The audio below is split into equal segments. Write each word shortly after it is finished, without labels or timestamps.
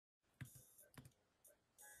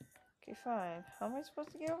Okay, fine. How am I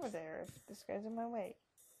supposed to get over there if this guy's in my way?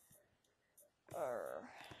 Arr.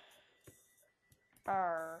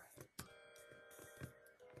 Arr.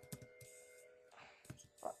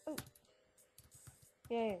 Oh.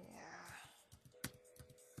 Yeah.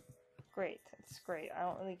 Great, that's great. I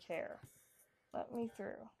don't really care. Let me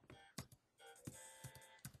through.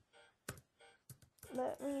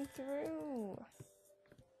 Let me through.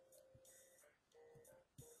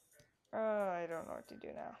 Oh, I don't know what to do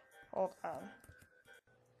now. Hold on.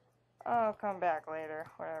 I'll come back later.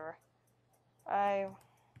 Whatever. I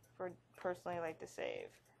would personally like to save.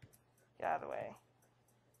 Get out of the way.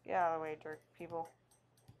 Get out of the way, jerk people.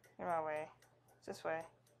 Get my way. It's this way.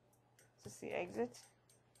 Is this the exit?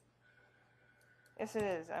 Yes, it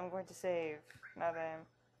is. I'm going to save. Now that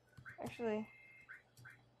I'm... Actually...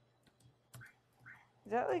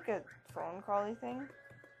 Is that like a phone call-y thing?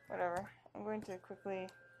 Whatever. I'm going to quickly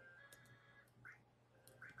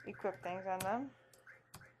equip things on them.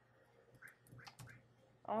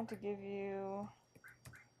 I want to give you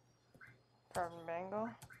carbon bangle.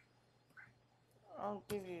 I'll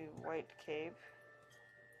give you white cape.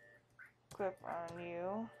 Equip on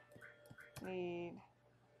you. Need...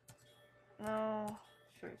 No.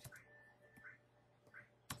 Shoot.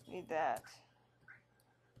 Need that.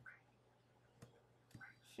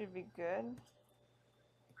 Should be good.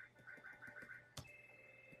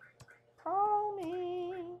 Call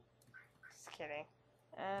me. Just kidding.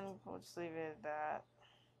 And we'll just leave it at that.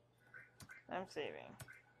 I'm saving.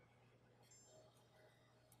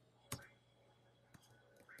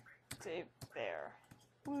 Save there.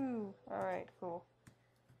 Woo! Alright, cool.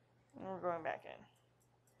 And we're going back in.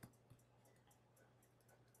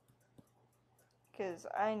 Because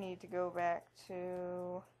I need to go back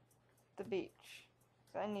to the beach.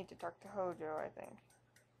 So I need to talk to Hojo, I think.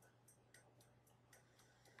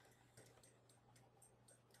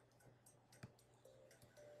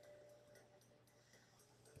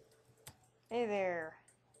 Hey there.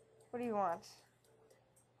 What do you want?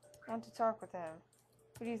 I want to talk with him.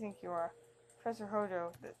 Who do you think you are? Professor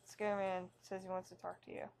Hojo, the scary man, says he wants to talk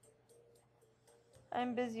to you.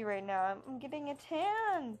 I'm busy right now. I'm getting a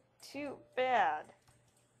tan. Too bad.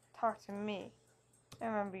 Talk to me. I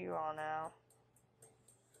remember you all now.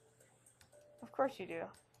 Of course you do.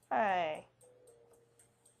 Hi.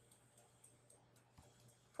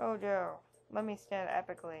 Hojo, let me stand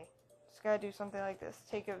epically. Just gotta do something like this.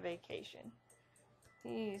 Take a vacation.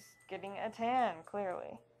 He's getting a tan,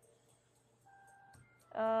 clearly.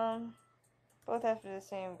 Both after the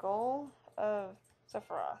same goal of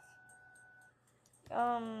Sephiroth.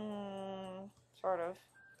 Sort of.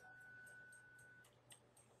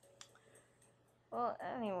 Well,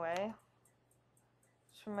 anyway.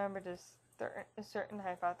 Just remember this a certain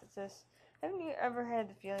hypothesis. Haven't you ever had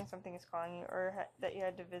the feeling something is calling you, or that you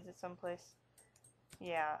had to visit someplace?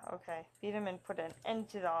 Yeah, okay. Beat him and put an end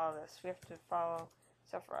to all of this. We have to follow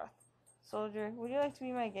Sephiroth. Soldier, would you like to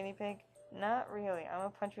be my guinea pig? Not really. I'm gonna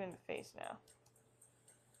punch you in the face now.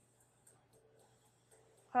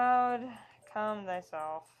 Cloud, calm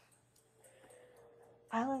thyself.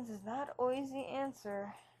 Violence is not always the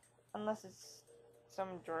answer. Unless it's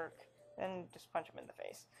some jerk. Then just punch him in the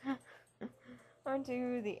face. Aren't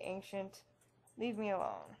you the ancient? Leave me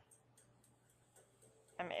alone.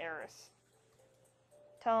 I'm Eris.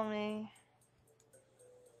 Tell me.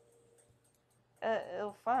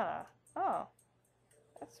 Ilfana. Oh.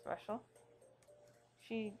 That's special.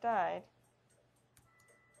 She died.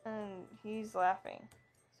 And he's laughing.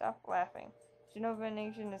 Stop laughing. Genova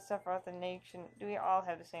Nation is Sephiroth the nation. Do we all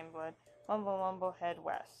have the same blood? Mumble, mumble, head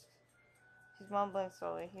west. He's mumbling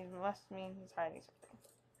slowly. He must mean he's hiding something.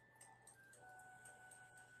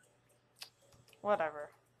 Whatever.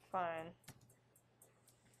 Fine.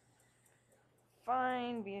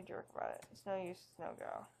 Fine, be a jerk about it. It's no use, it's no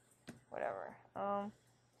go. Whatever.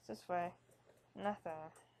 It's this way. Nothing.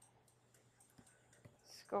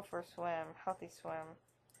 Let's go for a swim. Healthy swim.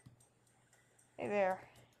 Hey there.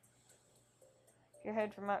 If you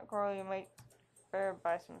head for Mount Coral, you might better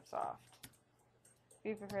buy some soft.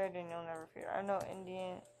 Be prepared and you'll never fear. I'm no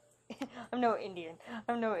Indian. I'm no Indian.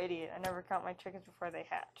 I'm no idiot. I never count my chickens before they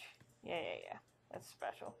hatch. Yeah. That's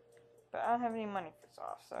special. But I don't have any money for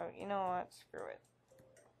soft, so you know what? Screw it.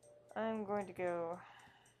 I'm going to go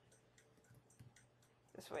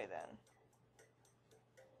this way then.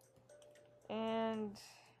 And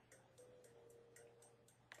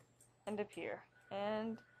end up here.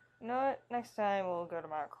 And you know what? Next time we'll go to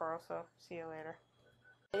Mount Coral, so see you later.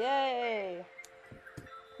 Yay!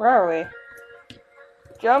 Where are we?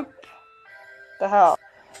 Jump the hell.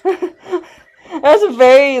 That's a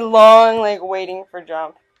very long, waiting for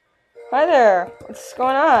jump. Hi there. What's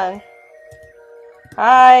going on?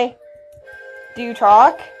 Hi. Do you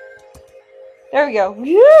talk? There we go.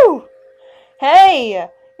 Whew! Hey!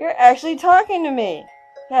 You're actually talking to me.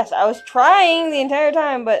 Yes, I was trying the entire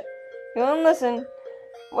time, but you won't listen.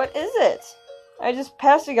 What is it? I just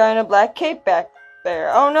passed a guy in a black cape back there.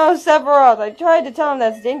 Oh no, Sephiroth! I tried to tell him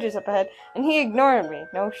that's dangerous up ahead, and he ignored me.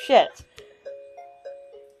 No shit.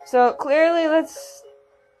 So, clearly, let's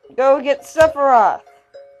go get Sephiroth.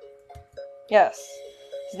 Yes,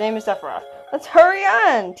 his name is Sephiroth. Let's hurry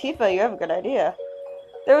on! Tifa, you have a good idea.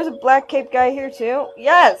 There was a black cape guy here too?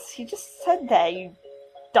 Yes, he just said that, you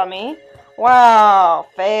dummy. Wow,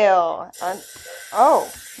 fail.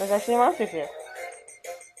 Oh, there's actually monsters here.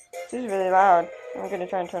 This is really loud. I'm gonna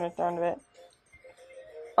try and turn it down a bit.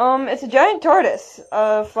 It's a giant tortoise,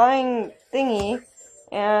 a flying thingy,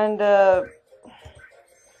 and a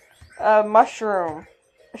mushroom.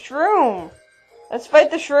 A shroom! Let's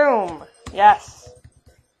fight the shroom! Yes.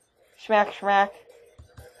 Schmack, schmack.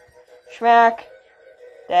 Schmack.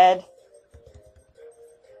 Dead.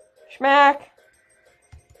 Schmack.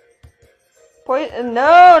 Poison.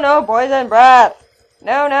 No, no, poison breath.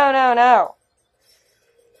 No, no, no, no.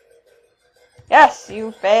 Yes,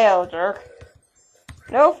 you fail, jerk.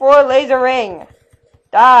 No 4 laser ring.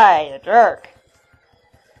 Die, you jerk.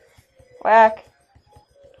 Whack.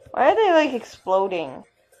 Why are they, like, exploding?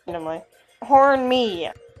 Randomly. Horn me.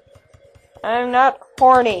 I'm not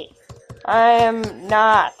horny. I am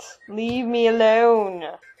not. Leave me alone.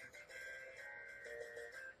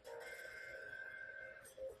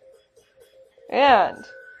 And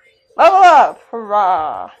level up!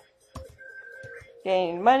 Hurrah!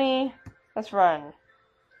 Gain money. Let's run.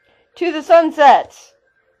 To the sunset!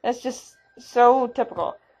 That's just so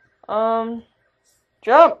typical.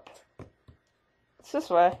 Jump! It's this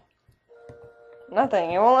way.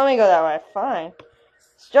 Nothing. It won't let me go that way. Fine.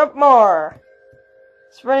 Let's jump more.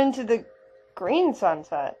 Let's run into the green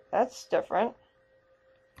sunset. That's different.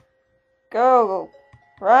 Go.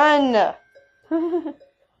 Run!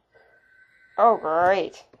 Oh,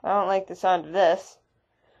 great. I don't like the sound of this.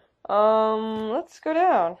 Let's go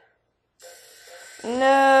down.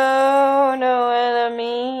 No, no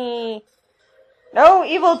enemy. No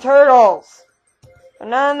evil turtles. I'm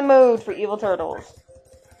not in the mood for evil turtles.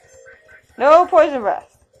 No poison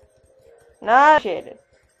breath. Not shaded.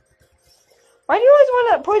 Why do you always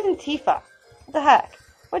want to poison Tifa? What the heck?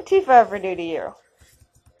 What'd Tifa ever do to you?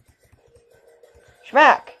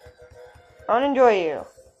 Schmack. I don't enjoy you.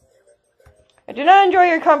 I do not enjoy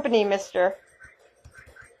your company, mister.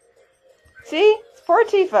 See? It's poor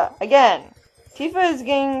Tifa. Again. Tifa is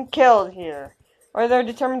getting killed here. Or they're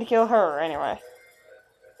determined to kill her, anyway.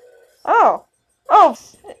 Oh. Oh!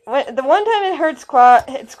 The one time it hits Cloud,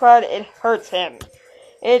 it hurts him.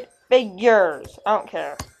 It figures. I don't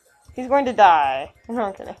care. He's going to die. No,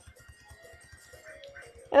 I'm kidding.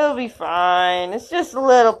 It'll be fine. It's just a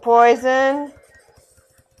little poison.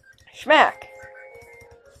 Schmack.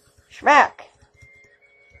 Schmack.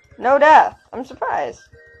 No death. I'm surprised.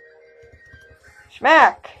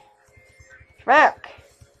 Schmack. Schmack.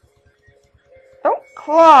 Don't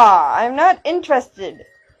claw. I'm not interested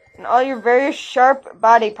in all your very sharp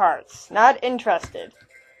body parts. Not interested.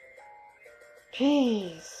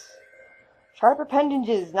 Jeez. Sharp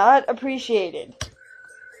appendages not appreciated.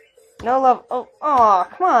 No love. Oh, aw,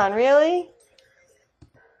 come on, really?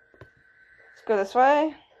 Let's go this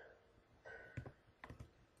way.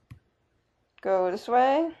 Go this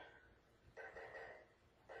way.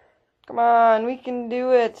 Come on, we can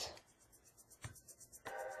do it.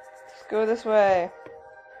 Let's go this way.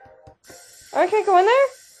 Oh, I can't go in there?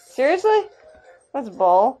 Seriously? That's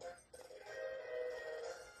bull.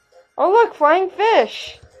 Oh look, flying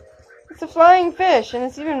fish! It's a flying fish, and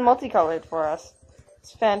it's even multicolored for us.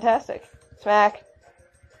 It's fantastic. Smack.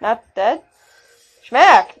 Not dead?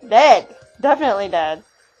 Schmack! Dead! Definitely dead.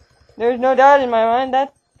 There's no doubt in my mind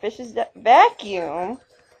that fish is dead. Vacuum?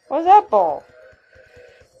 What's that bull?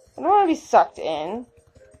 I don't want to be sucked in.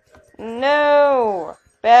 No!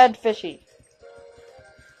 Bad fishy.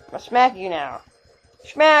 I'll smack you now.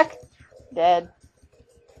 Schmack! Dead.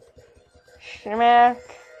 Schmack.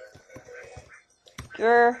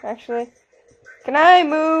 Sure, actually. Can I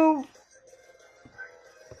move?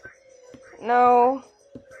 No.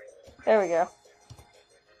 There we go.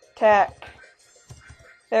 Attack.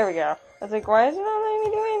 There we go. I was like, why is it not letting me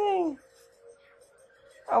do anything?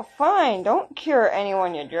 Oh, fine. Don't cure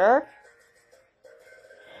anyone, you jerk.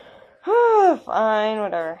 Fine,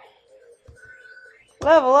 whatever.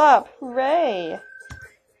 Level up! Hooray!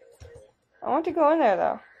 I want to go in there,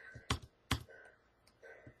 though.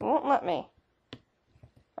 It won't let me.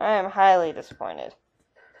 I am highly disappointed.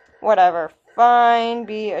 Whatever. Fine,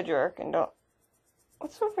 be a jerk and don't...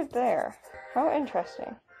 What's over there? How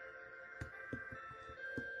interesting.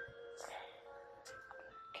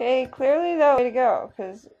 Okay, clearly that way to go,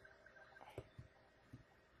 because...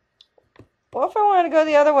 What if I wanted to go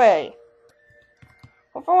the other way?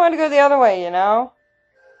 What if I wanted to go the other way, you know?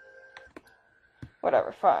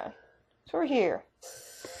 Whatever, fine. So we're here.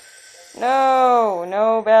 No,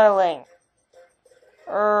 no battling.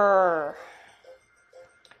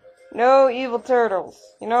 No evil turtles.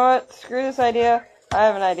 You know what? Screw this idea. I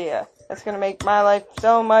have an idea. That's gonna make my life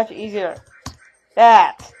so much easier.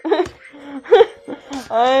 That.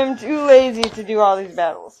 I'm too lazy to do all these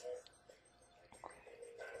battles.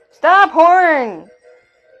 Stop, Horn!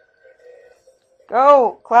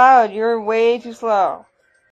 Go, Cloud, you're way too slow.